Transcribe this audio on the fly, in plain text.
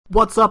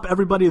What's up,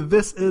 everybody?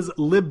 This is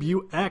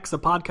LibUX, a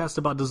podcast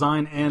about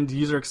design and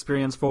user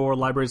experience for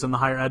libraries in the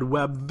higher ed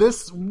web.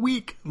 This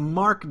week,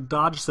 Mark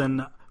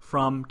Dodgson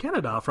from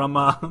Canada, from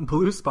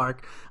Bluespark,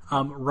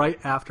 right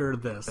after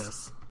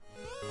this.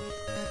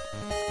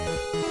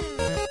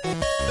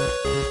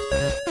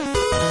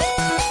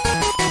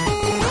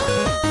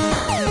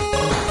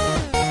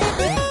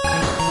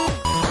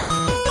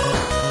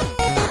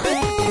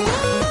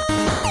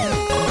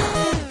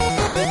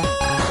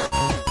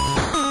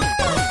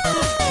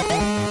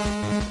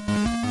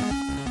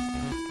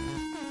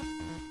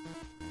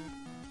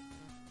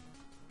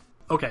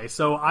 Okay,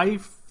 so I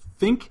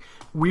think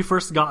we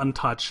first got in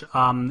touch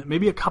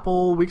maybe a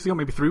couple weeks ago,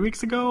 maybe 3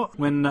 weeks ago,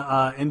 when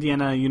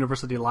Indiana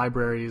University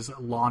Libraries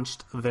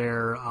launched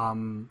their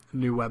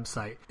new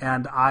website.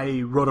 And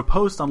I wrote a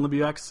post on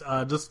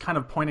LibUX just kind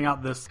of pointing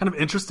out this kind of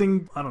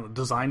interesting,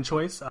 design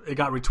choice. It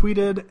got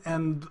retweeted,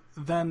 and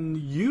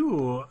then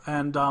you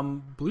and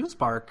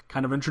Bluespark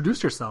kind of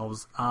introduced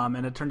yourselves.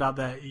 And it turned out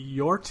that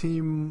your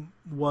team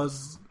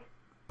was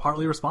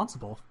partly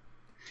responsible.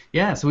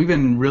 Yeah, so we've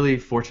been really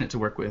fortunate to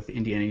work with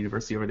Indiana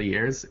University over the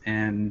years,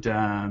 and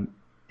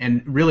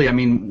really, I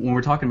mean, when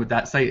we're talking about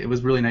that site, it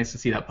was really nice to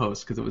see that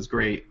post because it was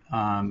great,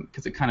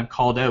 because it kind of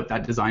called out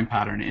that design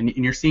pattern, and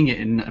you're seeing it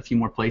in a few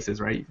more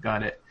places, right? You've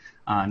got it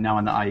now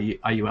on the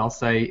IUL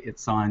site,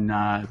 it's on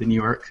the New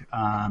York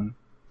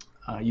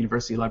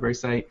University Library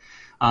site.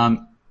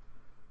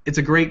 It's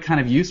a great kind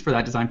of use for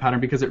that design pattern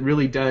because it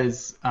really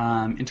does,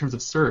 in terms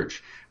of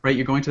search, right?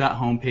 You're going to that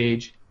home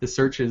page, the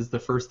search is the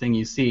first thing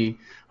you see,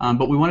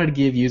 but we wanted to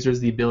give users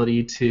the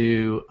ability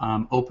to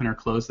open or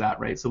close that,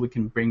 right? So we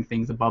can bring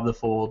things above the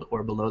fold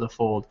or below the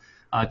fold,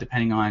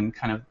 depending on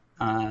kind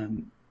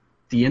of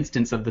the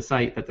instance of the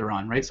site that they're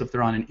on, right? So if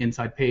they're on an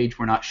inside page,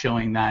 we're not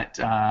showing that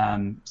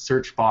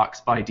search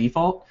box by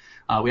default.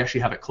 We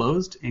actually have it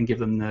closed and give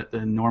them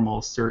the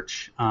normal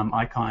search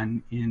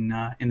icon in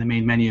the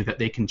main menu that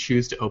they can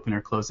choose to open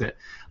or close it.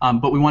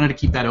 But we wanted to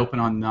keep that open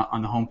on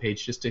the home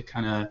page just to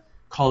kind of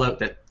call out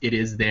that it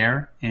is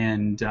there,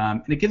 and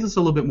it gives us a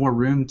little bit more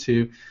room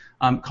to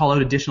call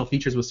out additional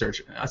features with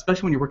search,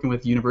 especially when you're working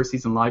with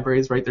universities and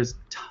libraries, right? There's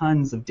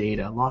tons of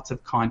data, lots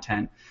of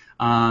content,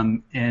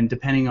 and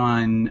depending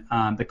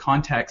on the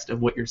context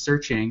of what you're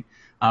searching,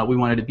 we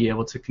wanted to be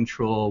able to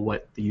control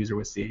what the user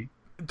was seeing.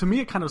 To me,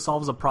 it kind of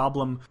solves a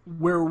problem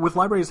where with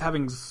libraries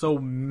having so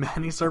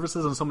many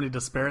services and so many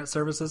disparate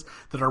services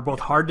that are both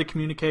hard to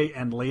communicate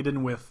and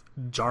laden with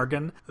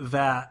jargon,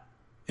 that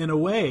in a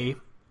way,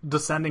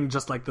 descending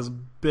just like this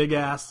big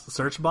ass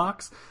search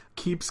box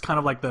keeps kind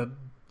of like the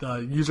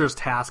user's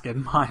task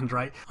in mind,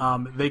 right?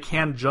 They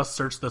can just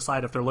search the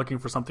site if they're looking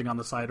for something on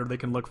the site, or they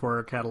can look for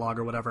a catalog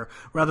or whatever,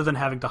 rather than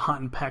having to hunt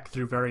and peck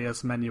through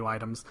various menu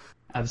items.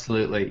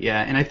 Absolutely,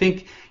 yeah. And I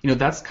think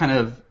that's kind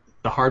of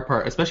the hard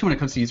part, especially when it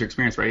comes to user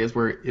experience, right?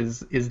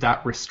 Is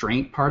that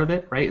restraint part of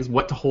it, right? Is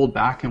what to hold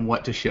back and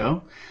what to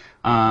show.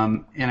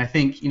 And I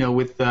think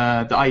with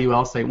the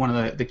IUL site, one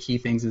of the key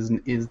things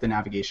is the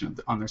navigation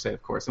on their site,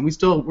 of course. And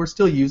we're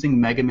still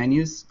using mega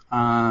menus,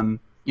 in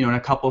a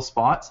couple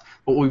spots.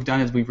 But what we've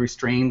done is we've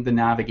restrained the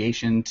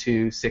navigation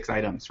to 6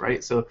 items,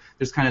 right? So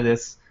there's kind of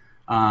this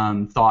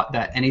thought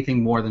that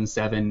anything more than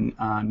 7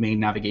 main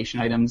navigation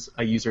items,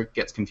 a user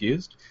gets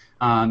confused.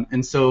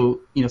 And so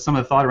some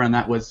of the thought around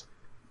that was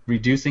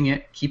reducing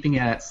it, keeping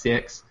it at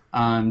 6,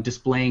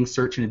 displaying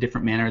search in a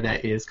different manner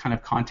that is kind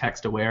of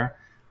context aware.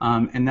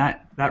 And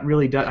that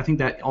really does. I think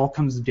that all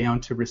comes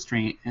down to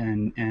restraint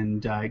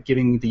and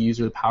giving the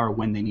user the power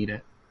when they need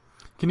it.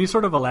 Can you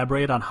sort of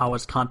elaborate on how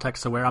it's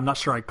context aware? I'm not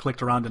sure I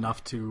clicked around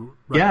enough to.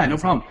 Yeah, no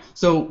problem.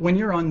 So when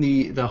you're on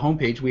the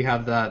homepage, we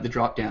have the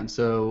drop down.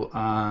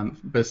 So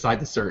beside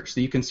the search,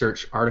 so you can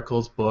search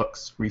articles,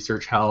 books,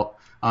 research help.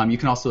 You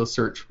can also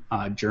search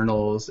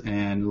journals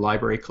and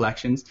library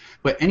collections.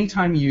 But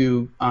anytime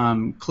you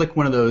click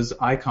one of those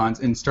icons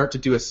and start to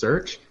do a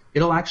search,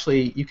 it'll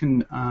actually, you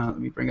can, let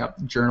me bring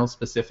up journals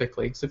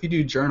specifically. So if you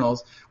do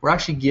journals, we're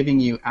actually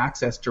giving you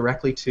access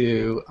directly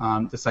to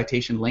the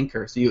citation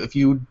linker. So if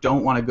you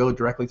don't want to go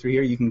directly through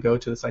here, you can go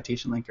to the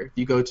citation linker. If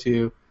you go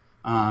to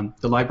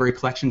the library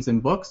collections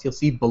and books, you'll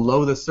see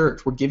below the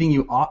search, we're giving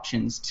you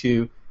options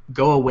to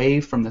go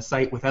away from the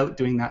site without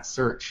doing that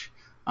search,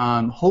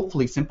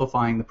 hopefully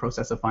simplifying the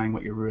process of finding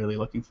what you're really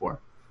looking for.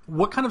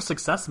 What kind of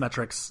success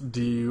metrics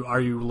are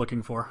you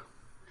looking for?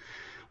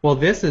 Well,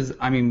 this is,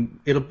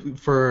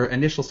 for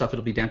initial stuff,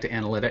 it'll be down to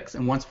analytics.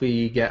 And once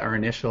we get our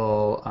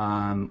initial,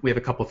 we have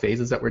a couple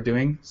phases that we're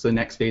doing. So the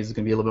next phase is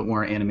going to be a little bit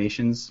more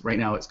animations. Right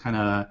now it's kind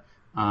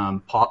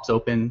of pops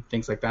open,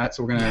 things like that.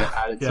 So we're going to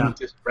add some,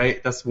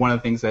 right? That's one of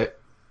the things that,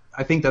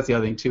 I think that's the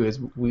other thing too, is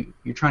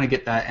you're trying to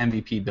get that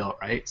MVP built,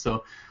 right?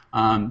 So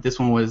this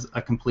one was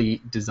a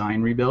complete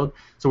design rebuild.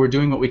 So we're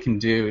doing what we can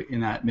do in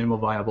that minimal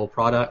viable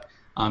product.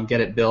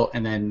 Get it built,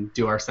 and then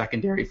do our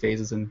secondary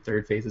phases and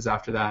third phases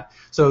after that.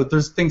 So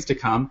there's things to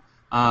come,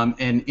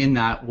 and in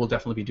that we'll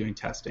definitely be doing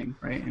testing,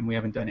 right? And we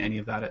haven't done any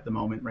of that at the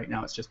moment. Right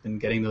now it's just been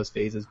getting those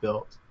phases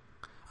built.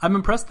 I'm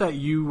impressed that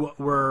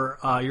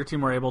your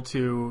team were able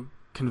to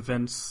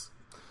convince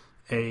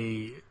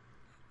a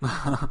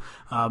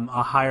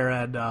a higher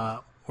ed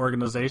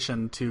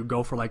organization to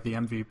go for like the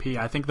MVP.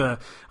 I think the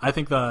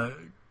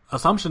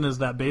assumption is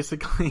that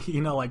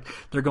basically, like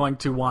they're going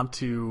to want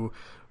to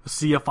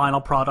see a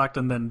final product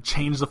and then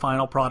change the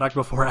final product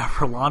before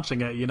ever launching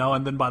it,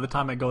 and then by the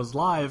time it goes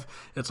live,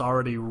 it's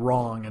already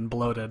wrong and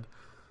bloated.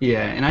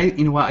 Yeah, and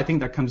you know what, I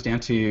think that comes down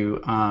to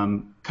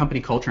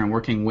company culture and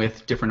working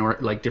with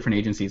different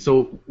agencies.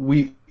 So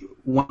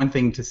one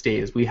thing to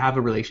state is we have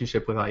a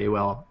relationship with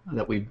IUL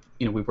that we've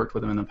worked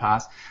with them in the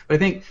past. But I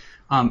think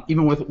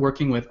even with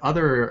working with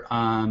other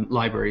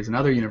libraries and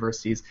other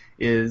universities,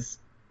 is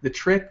the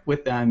trick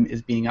with them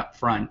is being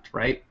upfront,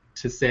 right?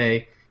 To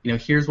say,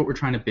 here's what we're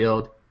trying to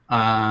build.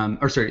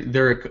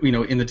 They're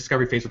in the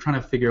discovery phase, we're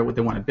trying to figure out what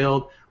they want to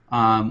build.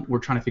 We're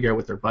trying to figure out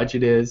what their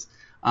budget is,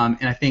 and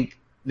I think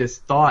this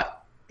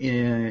thought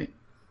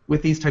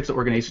with these types of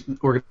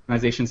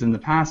organizations in the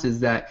past is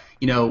that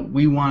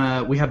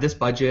we have this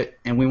budget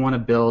and we want to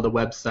build a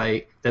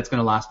website that's going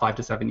to last 5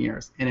 to 7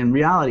 years, and in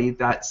reality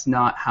that's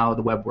not how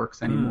the web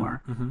works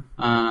anymore.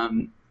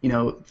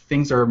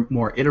 Things are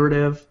more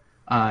iterative.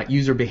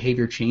 User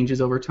behavior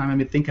changes over time. I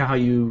mean, think of how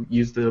you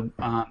used the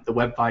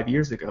web 5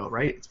 years ago,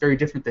 right? It's very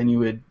different than you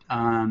would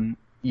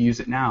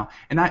use it now,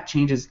 and that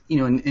changes.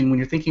 And when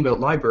you're thinking about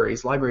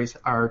libraries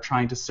are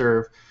trying to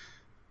serve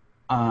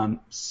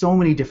so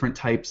many different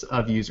types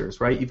of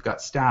users, right? You've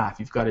got staff,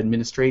 you've got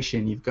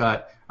administration, you've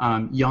got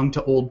young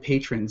to old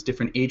patrons,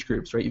 different age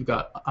groups, right? You've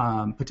got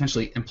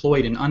potentially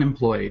employed and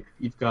unemployed.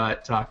 You've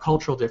got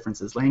cultural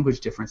differences,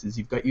 language differences.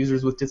 You've got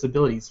users with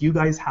disabilities. You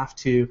guys have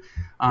to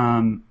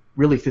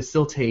really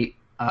facilitate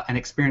an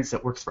experience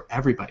that works for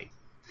everybody.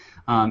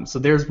 So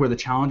there's where the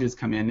challenges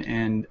come in,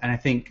 and I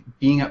think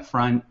being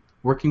upfront,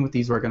 working with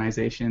these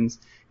organizations,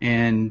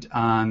 and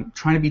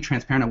trying to be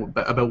transparent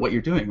about what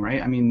you're doing,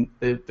 right? I mean,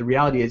 the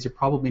reality is you're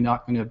probably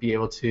not going to be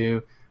able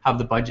to have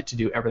the budget to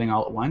do everything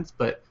all at once,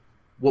 but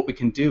what we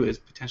can do is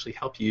potentially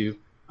help you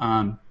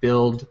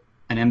build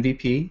an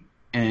MVP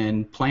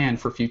and plan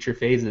for future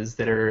phases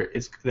that are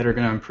going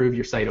to improve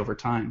your site over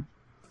time.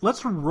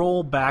 Let's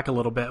roll back a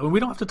little bit. We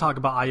don't have to talk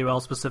about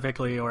IUL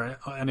specifically or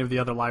any of the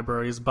other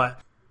libraries,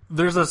 but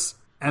there's this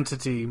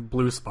entity,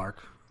 Bluespark.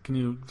 Can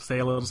you say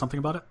a little something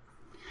about it?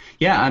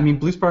 Yeah, I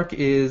mean, Bluespark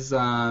is,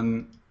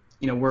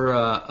 we're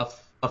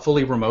a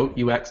fully remote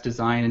UX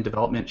design and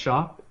development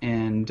shop,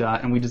 and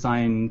we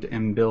designed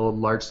and build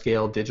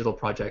large-scale digital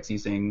projects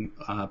using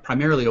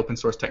primarily open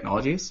source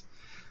technologies.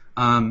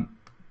 And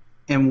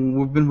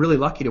we've been really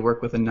lucky to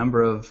work with a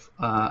number of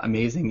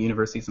amazing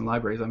universities and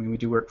libraries. I mean, we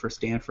do work for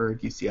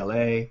Stanford,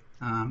 UCLA,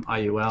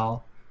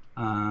 IUL.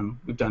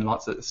 We've done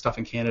lots of stuff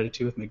in Canada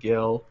too with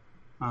McGill.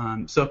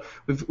 So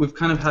we've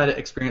kind of had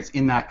experience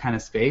in that kind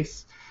of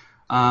space.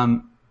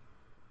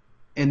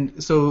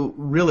 And so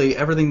really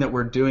everything that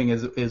we're doing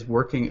is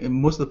working, and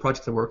most of the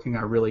projects that are working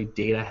are really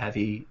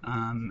data-heavy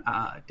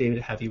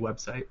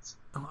websites.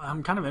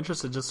 I'm kind of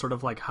interested just sort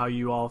of like how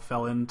you all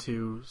fell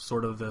into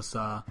sort of this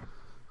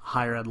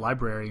higher ed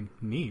library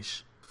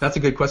niche. That's a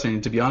good question,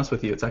 and to be honest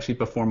with you, it's actually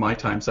before my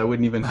time, so I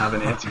wouldn't even have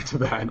an answer to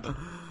that.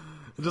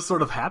 It just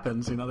sort of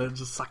happens, that it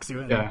just sucks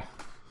you in. Yeah.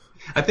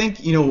 I think,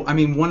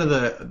 one of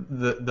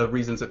the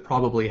reasons it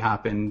probably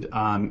happened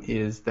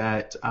is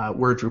that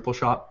we're a Drupal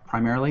shop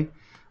primarily.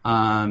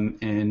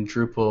 And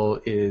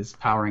Drupal is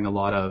powering a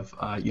lot of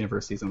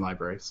universities and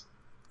libraries.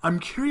 I'm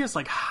curious,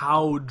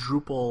 how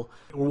Drupal,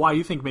 or why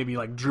you think maybe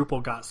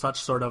Drupal got such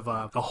sort of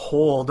a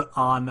hold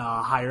on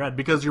higher ed,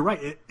 because you're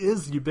right, it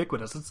is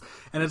ubiquitous.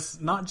 It's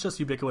not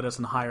just ubiquitous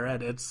in higher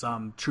ed. It's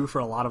true for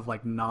a lot of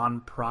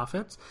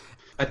nonprofits.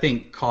 I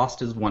think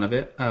cost is one of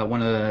it.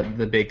 One of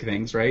the big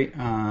things, right?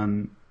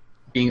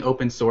 Being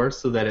open source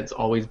so that it's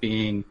always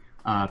being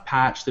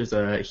patched. There's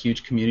a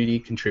huge community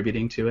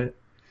contributing to it.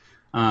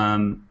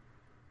 And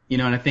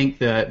I think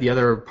the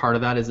other part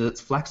of that is that it's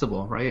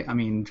flexible, right? I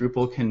mean,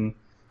 Drupal can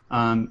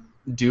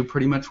do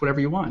pretty much whatever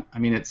you want. I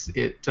mean,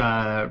 it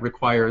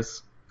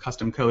requires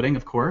custom coding,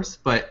 of course,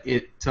 but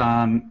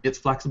it's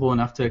flexible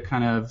enough to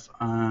kind of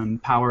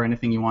power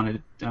anything you want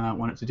it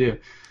to do.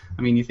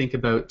 I mean, you think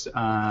about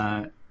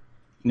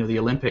the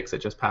Olympics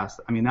that just passed.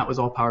 I mean, that was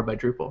all powered by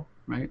Drupal,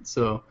 right?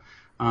 So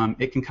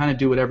it can kind of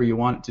do whatever you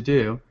want it to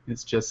do.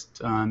 It's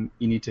just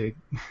you need to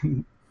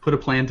put a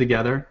plan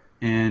together.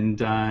 And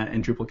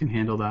Drupal can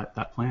handle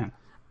that plan.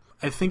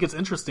 I think it's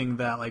interesting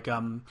that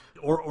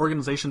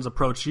organizations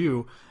approach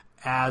you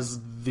as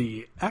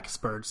the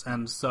experts,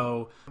 and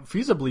so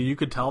feasibly you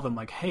could tell them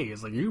hey,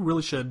 you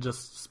really should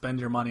just spend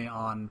your money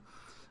on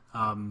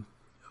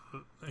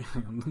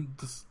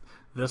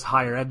this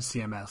higher ed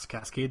CMS,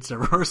 Cascade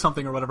Server or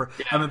something or whatever.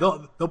 Yeah. I mean,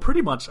 they'll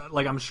pretty much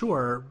I'm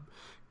sure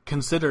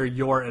consider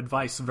your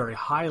advice very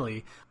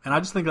highly, and I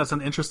just think that's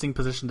an interesting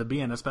position to be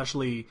in,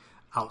 especially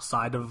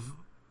outside of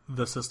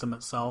the system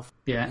itself.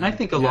 Yeah, and I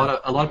think a lot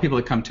of people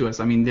that come to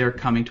us, I mean, they're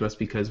coming to us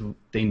because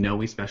they know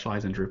we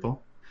specialize in Drupal.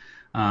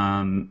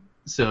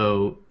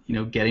 So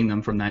getting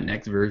them from that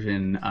next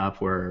version up,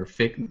 where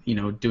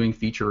doing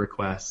feature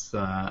requests,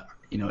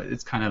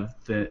 it's kind of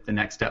the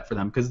next step for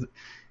them, because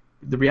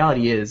the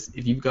reality is,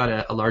 if you've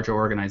got a larger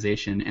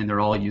organization and they're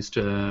all used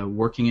to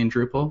working in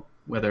Drupal,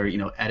 whether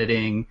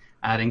editing,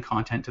 adding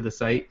content to the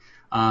site,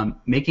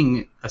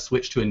 making a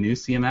switch to a new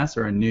CMS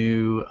or a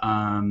new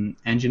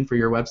engine for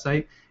your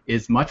website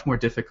is much more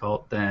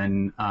difficult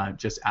than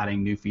just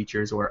adding new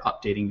features or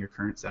updating your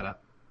current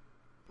setup.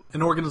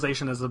 An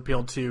organization has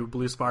appealed to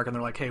Bluespark and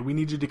they're like, hey, we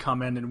need you to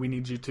come in and we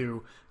need you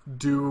to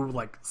do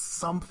like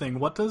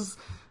something.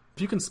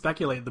 If you can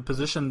speculate the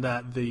position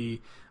that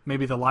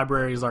maybe the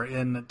libraries are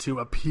in to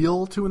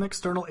appeal to an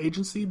external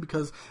agency,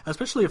 because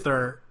especially if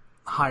they're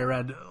higher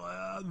ed,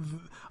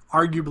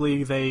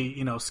 arguably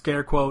they,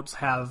 scare quotes,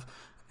 have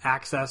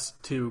access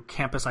to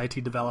campus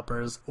IT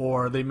developers,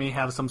 or they may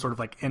have some sort of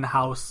like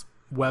in-house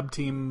web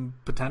team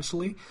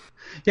potentially.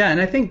 Yeah,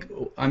 and I think,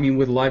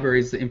 with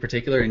libraries in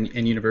particular,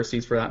 and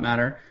universities for that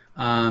matter,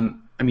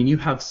 you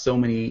have so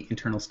many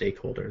internal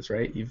stakeholders,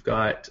 right? You've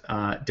got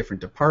different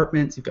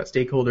departments, you've got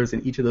stakeholders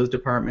in each of those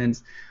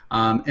departments,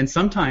 and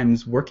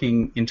sometimes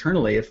working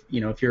internally, if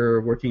you're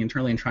working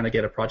internally and trying to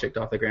get a project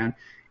off the ground,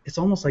 it's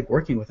almost like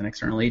working with an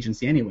external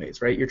agency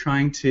anyways, right? You're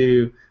trying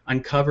to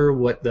uncover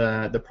what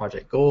the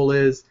project goal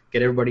is,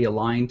 get everybody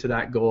aligned to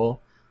that goal,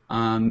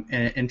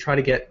 and try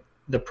to get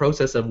the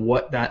process of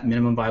what that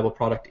minimum viable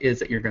product is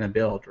that you're going to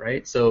build,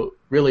 right? So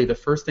really the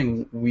first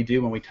thing we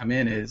do when we come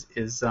in is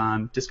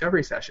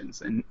discovery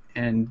sessions,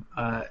 and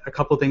a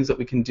couple of things that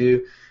we can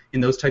do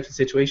in those types of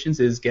situations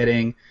is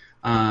getting,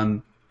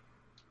 for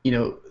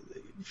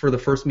the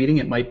first meeting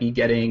it might be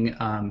getting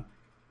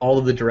all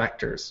of the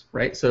directors,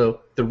 right?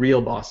 So the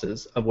real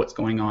bosses of what's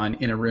going on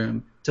in a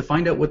room to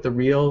find out what the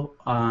real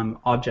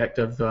object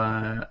of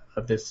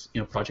this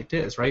project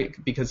is, right?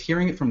 Because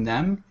hearing it from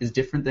them is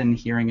different than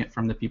hearing it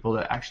from the people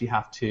that actually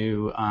have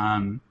to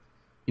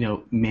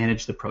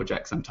manage the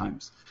project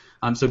sometimes.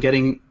 So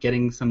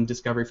getting some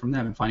discovery from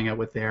them and finding out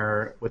what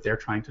they're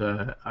trying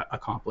to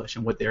accomplish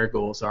and what their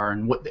goals are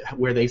and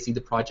where they see the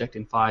project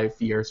in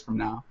 5 years from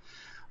now,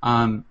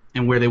 and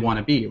where they want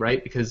to be,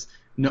 right? Because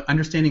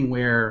understanding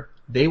where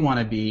they want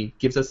to be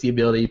gives us the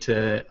ability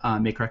to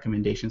make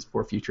recommendations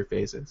for future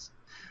phases.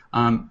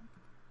 And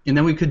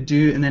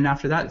then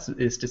after that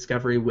is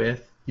discovery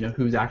with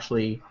who's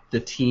actually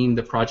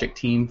the project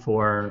team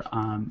for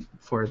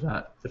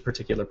the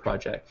particular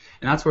project,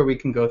 and that's where we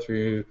can go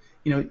through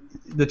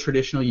the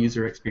traditional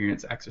user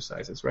experience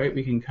exercises, right?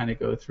 We can kind of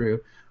go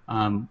through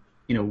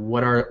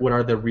what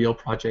are the real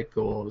project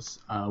goals,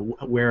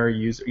 where are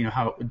user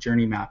how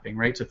journey mapping,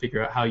 right, to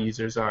figure out how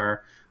users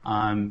are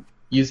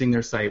using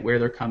their site, where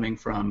they're coming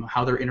from,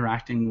 how they're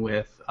interacting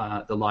with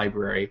the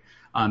library,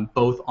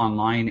 both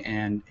online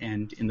and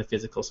in the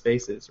physical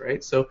spaces,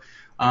 right? So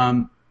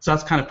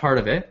that's kind of part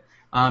of it.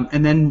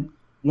 And then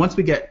once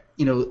we get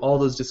all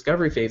those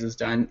discovery phases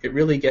done, it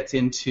really gets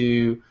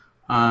into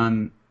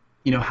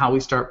how we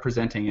start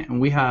presenting it.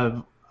 And we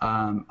have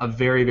a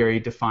very, very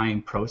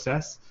defined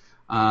process,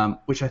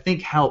 which I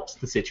think helps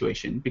the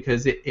situation,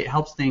 because it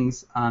helps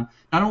things not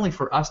only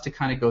for us to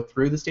kind of go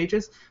through the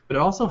stages, but it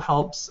also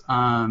helps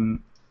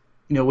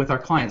with our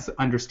clients,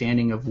 the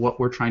understanding of what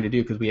we're trying to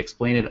do, because we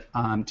explain it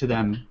to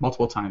them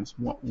multiple times.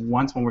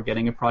 Once when we're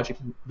getting a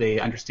project, they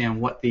understand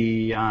what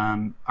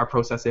our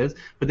process is,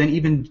 but then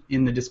even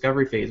in the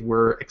discovery phase,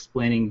 we're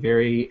explaining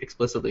very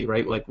explicitly,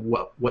 right, like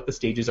what the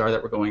stages are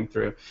that we're going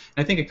through. And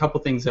I think a couple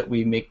things that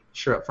we make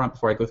sure up front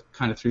before I go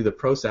kind of through the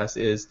process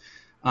is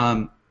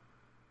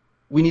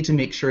we need to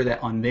make sure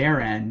that on their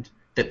end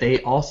that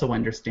they also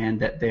understand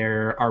that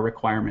there are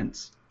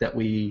requirements that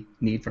we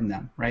need from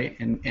them, right?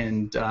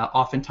 And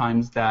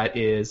oftentimes that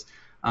is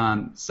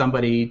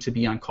somebody to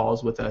be on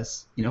calls with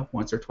us,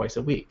 once or twice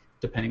a week,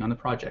 depending on the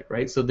project,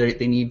 right? So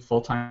they need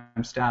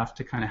full-time staff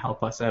to kind of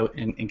help us out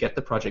and get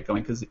the project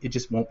going, because it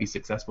just won't be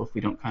successful if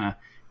we don't kind of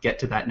get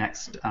to that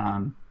next,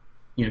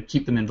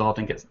 keep them involved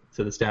and get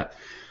to the step.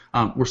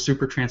 We're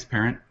super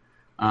transparent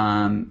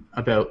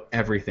about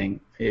everything.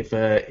 If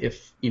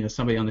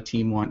somebody on the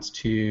team wants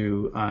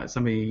to,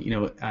 somebody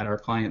at our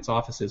clients'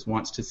 offices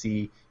wants to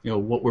see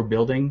what we're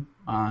building,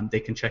 they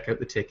can check out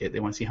the ticket. They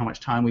want to see how much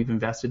time we've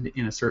invested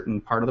in a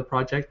certain part of the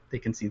project. They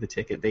can see the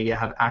ticket. They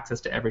have access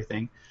to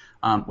everything,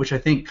 which I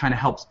think kind of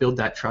helps build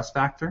that trust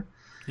factor.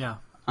 Yeah.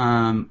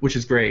 Which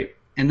is great.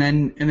 And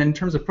then in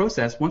terms of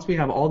process, once we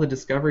have all the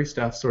discovery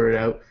stuff sorted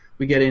out,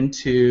 we get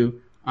into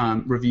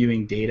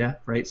reviewing data,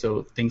 right?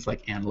 So things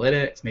like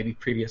analytics, maybe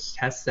previous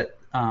tests that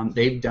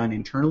they've done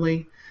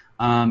internally,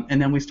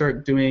 and then we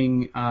start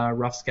doing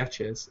rough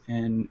sketches,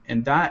 and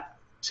that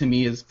to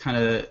me is kind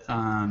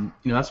of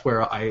that's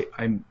where I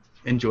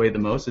enjoy the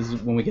most,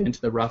 is when we get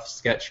into the rough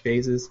sketch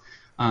phases,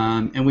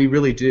 and we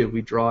really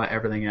we draw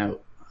everything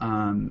out,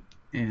 and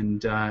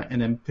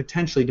then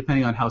potentially,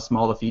 depending on how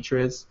small the feature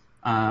is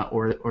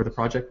or the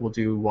project, we'll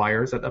do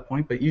wires at that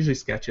point, but usually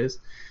sketches.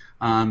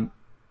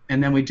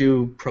 And then we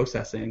do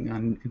processing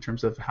in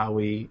terms of how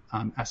we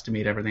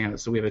estimate everything out.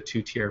 So we have a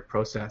 2-tier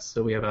process.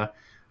 So we have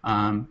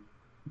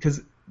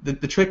because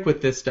the trick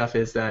with this stuff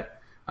is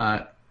that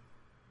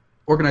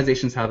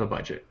organizations have a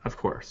budget, of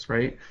course,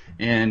 right?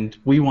 And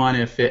we want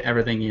to fit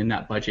everything in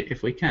that budget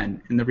if we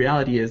can. And the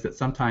reality is that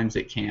sometimes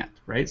it can't,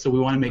 right? So we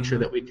want to make sure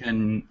that we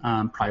can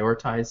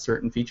prioritize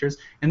certain features.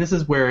 And this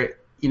is where,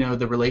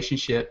 the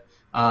relationship,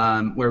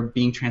 where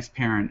being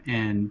transparent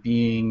and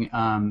being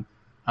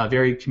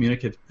very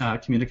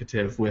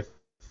communicative with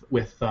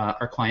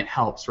our client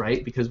helps,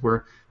 right? Because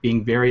we're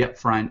being very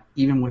upfront,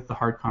 even with the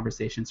hard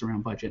conversations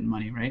around budget and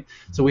money, right?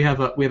 So we have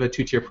a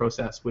 2-tier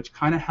process, which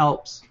kind of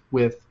helps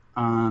with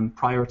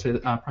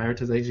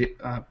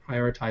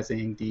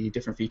prioritizing the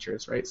different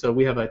features, right? So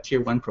we have a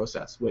tier 1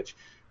 process, which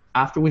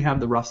after we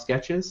have the rough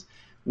sketches,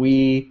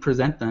 we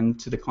present them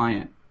to the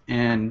client,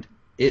 and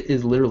it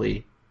is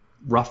literally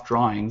rough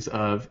drawings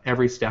of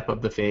every step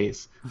of the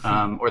phase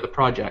or the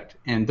project,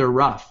 and they're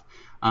rough.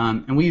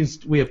 And we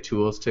have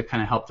tools to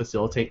kind of help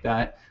facilitate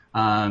that.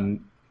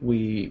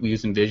 We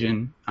use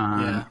Envision,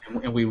 and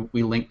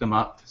we link them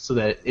up so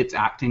that it's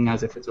acting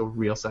as if it's a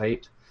real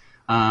site.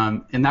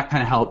 And that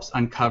kind of helps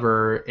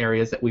uncover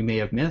areas that we may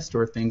have missed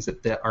or things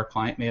that our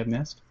client may have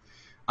missed.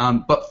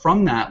 But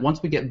from that,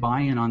 once we get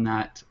buy-in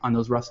on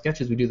those rough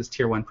sketches, we do this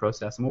tier 1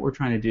 process. And what we're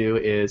trying to do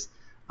is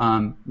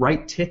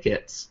write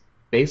tickets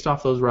based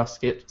off those rough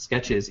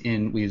sketches.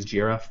 We use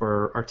Jira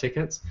for our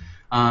tickets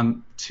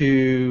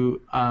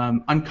to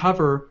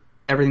uncover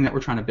everything that we're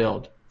trying to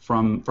build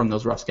from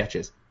those rough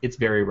sketches. It's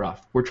very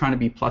rough. We're trying to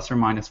be plus or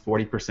minus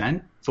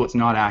 40%, so it's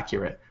not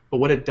accurate. But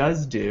what it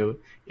does do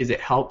is it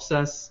helps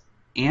us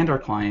and our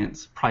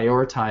clients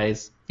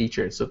prioritize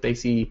features. So if they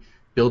see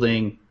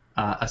building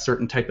a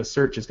certain type of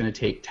search is going to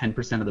take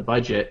 10% of the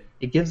budget,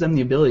 it gives them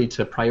the ability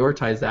to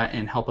prioritize that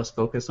and help us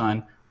focus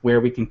on where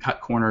we can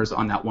cut corners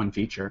on that one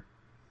feature.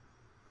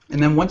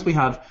 And then once we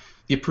have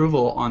the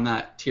approval on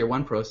that tier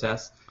 1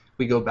 process,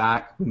 we go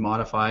back, we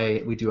modify,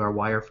 we do our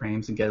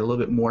wireframes and get a little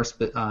bit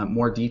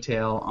more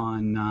detail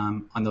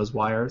on those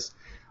wires.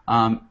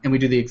 And we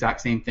do the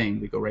exact same thing.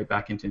 We go right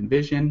back into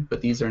Envision,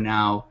 but these are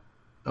now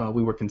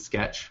we work in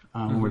Sketch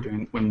when we're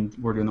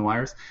doing the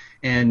wires,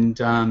 and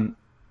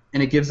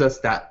it gives us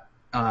that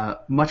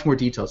much more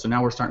detail. So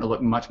now we're starting to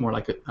look much more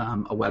like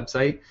a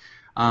website.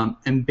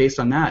 And based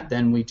on that,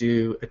 then we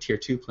do a tier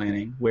 2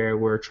 planning where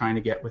we're trying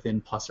to get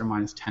within plus or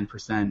minus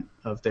 10%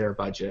 of their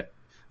budget.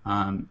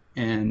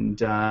 And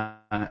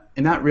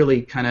that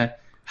really kind of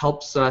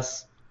helps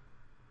us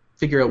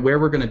figure out where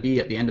we're going to be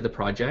at the end of the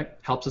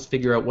project, helps us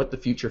figure out what the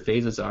future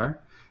phases are,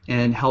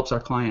 and helps our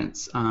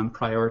clients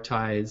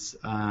prioritize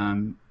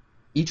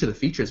each of the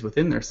features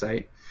within their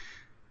site.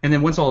 And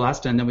then once all that's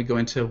done, then we go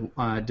into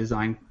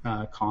design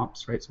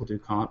comps, right? So we'll do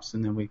comps,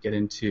 and then we get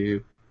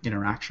into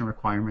interaction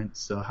requirements,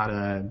 so how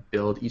to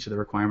build each of the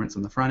requirements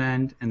on the front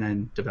end, and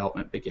then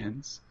development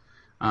begins.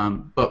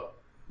 But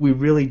we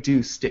really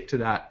do stick to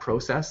that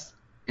process,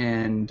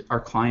 and our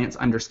clients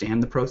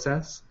understand the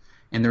process,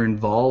 and they're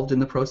involved in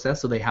the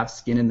process, so they have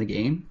skin in the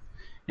game.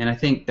 And I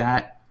think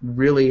that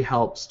really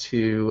helps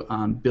to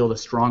build a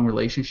strong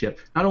relationship,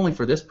 not only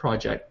for this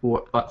project,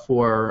 but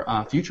for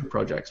future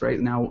projects, right?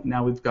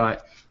 Now we've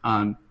got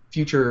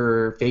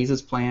future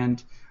phases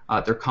planned.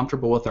 They're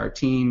comfortable with our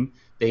team.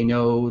 They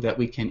know that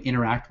we can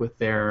interact with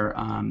their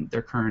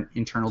current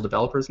internal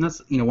developers, and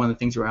that's one of the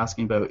things you were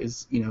asking about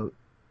is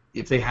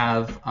if they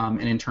have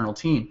an internal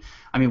team.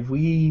 I mean,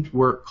 we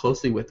work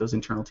closely with those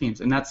internal teams,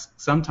 and that's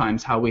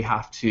sometimes how we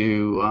have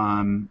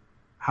to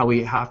how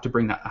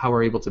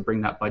we're able to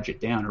bring that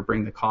budget down or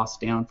bring the cost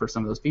down for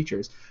some of those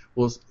features.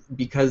 Well,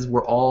 because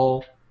we're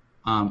all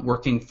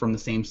working from the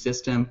same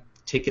system.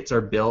 Tickets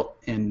are built,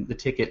 and the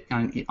ticket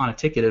on a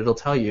ticket it'll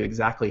tell you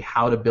exactly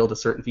how to build a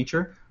certain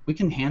feature. We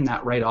can hand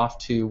that right off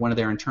to one of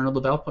their internal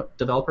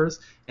developers,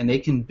 and they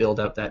can build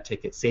out that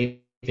ticket,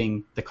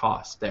 saving the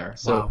cost there.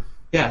 So wow.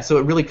 Yeah, so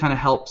it really kind of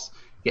helps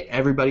get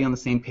everybody on the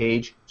same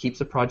page, keeps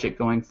the project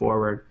going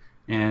forward,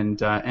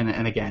 and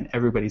again,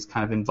 everybody's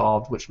kind of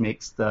involved, which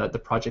makes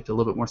the project a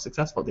little bit more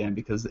successful at the end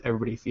because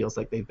everybody feels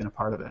like they've been a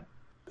part of it.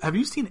 Have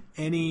you seen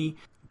any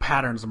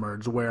patterns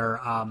emerge where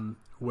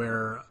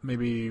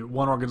maybe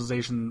one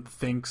organization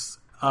thinks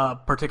a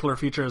particular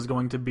feature is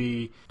going to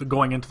be,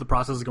 going into the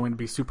process is going to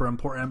be super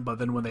important, but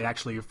then when they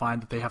actually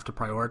find that they have to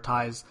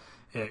prioritize,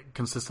 it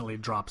consistently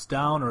drops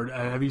down? Or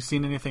have you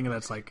seen anything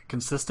that's like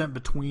consistent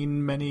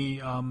between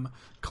many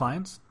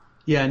clients?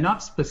 Yeah,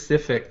 not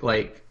specific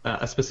like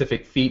a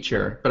specific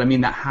feature, but I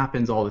mean that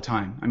happens all the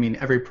time. I mean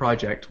every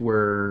project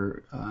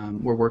we're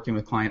working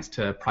with clients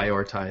to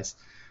prioritize,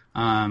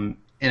 and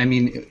I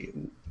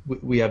mean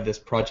we have this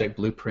project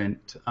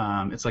blueprint.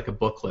 It's like a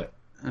booklet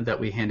that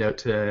we hand out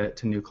to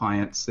new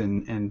clients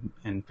and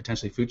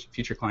potentially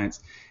future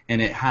clients,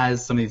 and it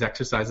has some of these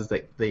exercises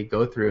that they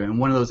go through. And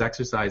one of those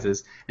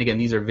exercises, and again,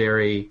 these are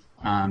very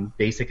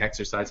basic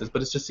exercises,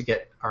 but it's just to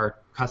get our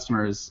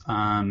customers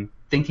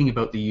thinking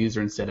about the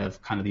user instead of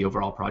kind of the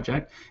overall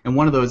project. And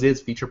one of those is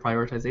feature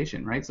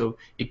prioritization, right? So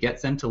it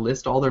gets them to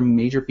list all their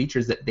major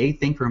features that they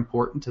think are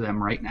important to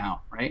them right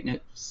now, right? And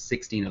it's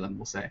 16 of them,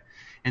 we'll say.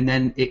 And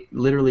then it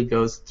literally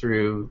goes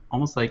through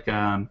almost like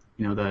the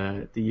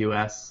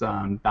U.S.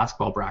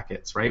 Basketball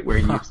brackets, right, where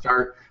you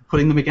start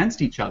putting them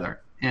against each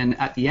other. And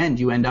at the end,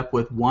 you end up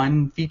with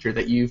one feature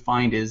that you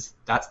find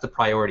that's the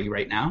priority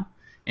right now.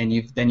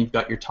 And then you've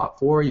got your top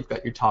 4, you've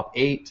got your top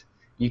 8.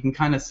 You can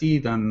kind of see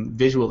them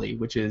visually,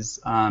 which is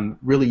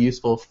really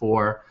useful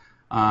for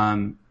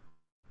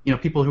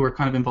people who are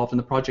kind of involved in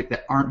the project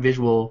that aren't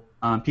visual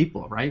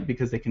people, right?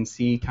 Because they can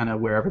see kind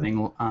of where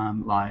everything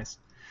lies.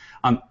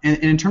 And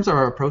in terms of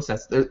our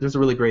process, there's a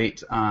really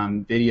great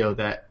video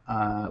that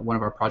one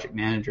of our project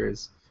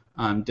managers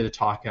did a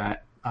talk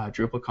at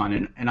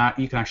DrupalCon, and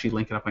you can actually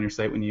link it up on your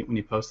site when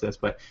you post this.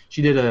 But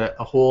she did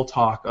a whole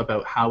talk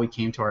about how we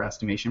came to our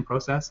estimation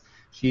process.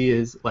 She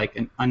is like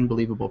an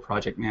unbelievable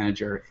project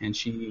manager, and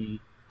she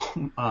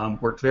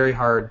worked very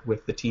hard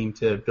with the team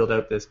to build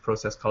out this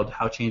process called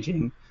how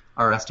changing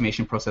our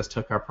estimation process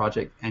took our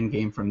project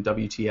endgame from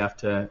WTF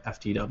to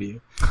FTW.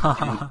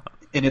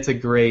 And it's a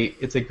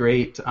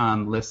great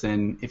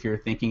listen if you're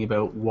thinking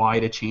about why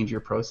to change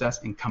your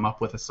process and come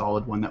up with a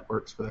solid one that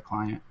works for the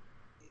client.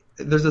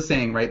 There's a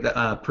saying, right,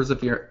 that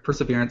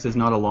perseverance is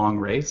not a long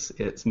race.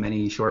 It's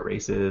many short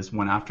races,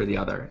 one after the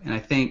other. And I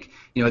think,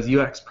 as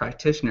UX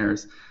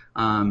practitioners,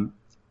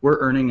 we're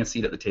earning a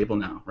seat at the table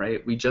now,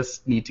 right? We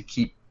just need to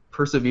keep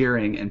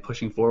persevering and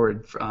pushing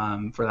forward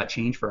for that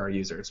change for our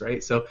users,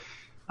 right? So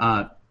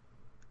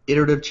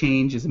iterative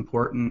change is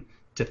important,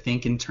 to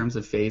think in terms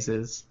of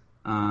phases,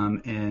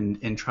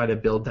 and try to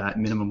build that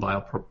minimum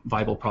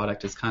viable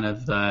product is kind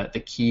of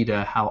the key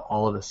to how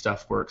all of this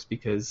stuff works,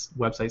 because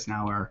websites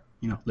now are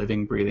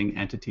living, breathing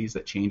entities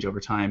that change over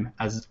time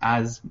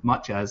as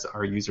much as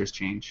our users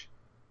change.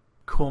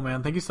 Cool,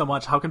 man. Thank you so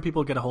much. How can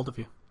people get a hold of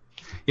you?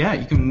 Yeah,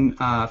 you can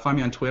find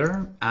me on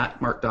Twitter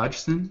at Mark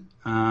Dodgson.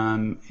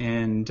 And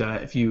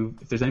if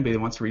there's anybody that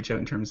wants to reach out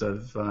in terms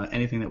of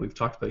anything that we've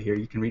talked about here,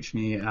 you can reach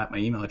me at my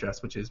email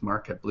address, which is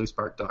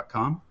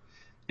mark@bluespark.com.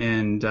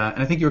 And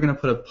I think you're going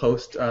to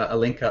put a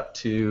link up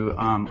to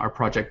our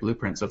project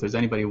blueprint. So if there's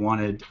anybody who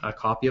wanted a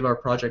copy of our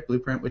project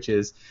blueprint, which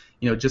is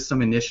just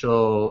some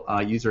initial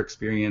user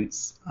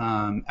experience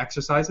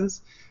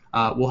exercises,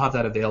 we'll have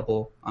that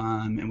available,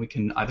 and we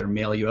can either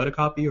mail you out a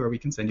copy or we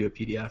can send you a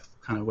PDF,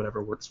 kind of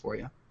whatever works for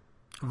you.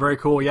 Very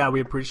cool. Yeah, we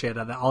appreciate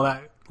it. All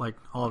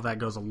of that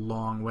goes a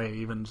long way,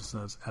 even just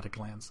at a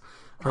glance.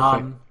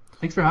 Perfect.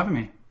 Thanks for having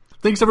me.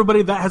 Thanks,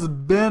 everybody. That has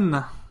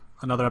been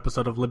another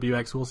episode of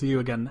LibUX. We'll see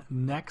you again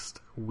next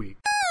week.